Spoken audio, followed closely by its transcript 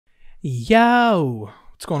Yo,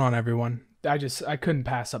 what's going on, everyone? I couldn't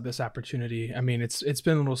pass up this opportunity. I mean, it's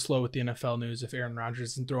been a little slow with the NFL news if Aaron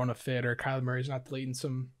Rodgers isn't throwing a fit or Kyler Murray's not deleting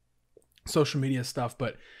some social media stuff,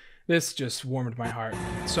 but this just warmed my heart.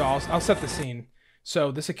 So I'll set the scene.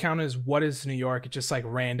 So this account is What is New York? It's just like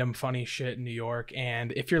random funny shit in New York.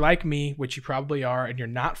 And if you're like me, which you probably are, and you're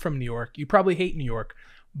not from New York, you probably hate New York.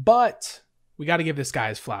 But we got to give this guy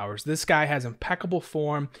his flowers. This guy has impeccable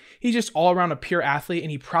form. He's just all around a pure athlete,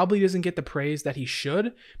 and he probably doesn't get the praise that he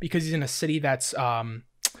should because he's in a city that's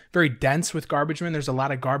very dense with garbage men. There's a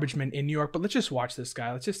lot of garbage men in New York, but let's just watch this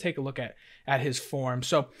guy. Let's just take a look at his form.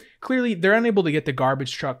 So clearly they're unable to get the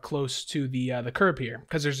garbage truck close to the curb here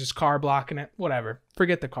because there's this car blocking it. Whatever.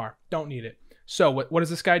 Forget the car. Don't need it. So what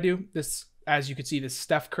does this guy do? This, as you can see, this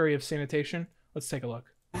Steph Curry of sanitation. Let's take a look.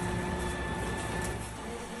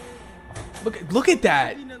 Look at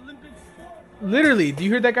that. Literally, do you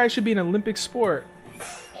hear that guy should be an Olympic sport?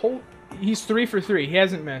 He's 3 for 3. He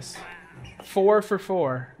hasn't missed. 4 for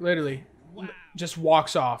 4. Literally. Just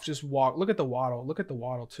walks off. Just walk. Look at the waddle. Look at the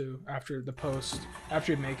waddle too after the post.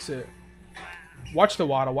 After he makes it. Watch the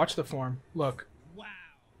waddle. Watch the form. Look.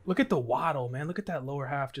 Look at the waddle, man. Look at that lower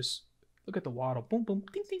half. Just look at the waddle. Boom, boom.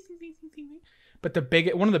 Ding, ding, ding, ding, ding, ding. But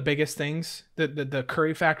one of the biggest things, the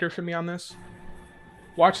Curry factor for me on this.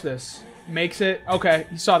 Watch this. Makes it. Okay,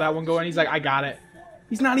 he saw that one go in. He's like, I got it.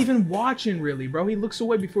 He's not even watching, really, bro. He looks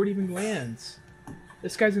away before it even lands.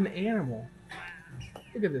 This guy's an animal.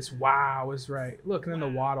 Look at this. Wow, is right. Look, and then the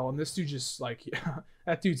waddle. And this dude just, like, yeah,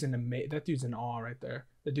 that dude's in awe right there.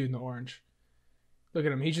 The dude in the orange. Look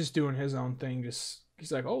at him. He's just doing his own thing. He's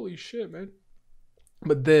like, holy shit, man.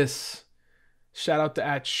 But this, shout out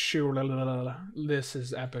to this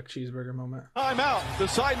is epic cheeseburger moment. I'm out.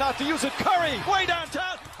 Decide not to use it. Curry, way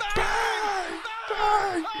downtown. Bang!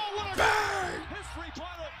 Bang! Oh, bang! History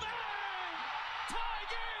planet. Bang! Tie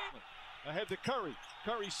game. Ahead to Curry.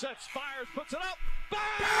 Curry sets, fires, puts it up.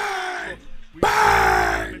 Bang!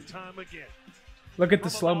 Bang! Time again. Look at the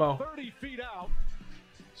slow-mo. 30 feet out.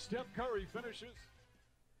 Steph Curry finishes.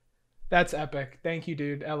 That's epic. Thank you,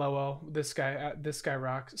 dude. LOL. This guy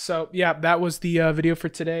rocks. So yeah, that was the video for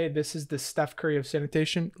today. This is the Steph Curry of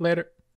sanitation. Later.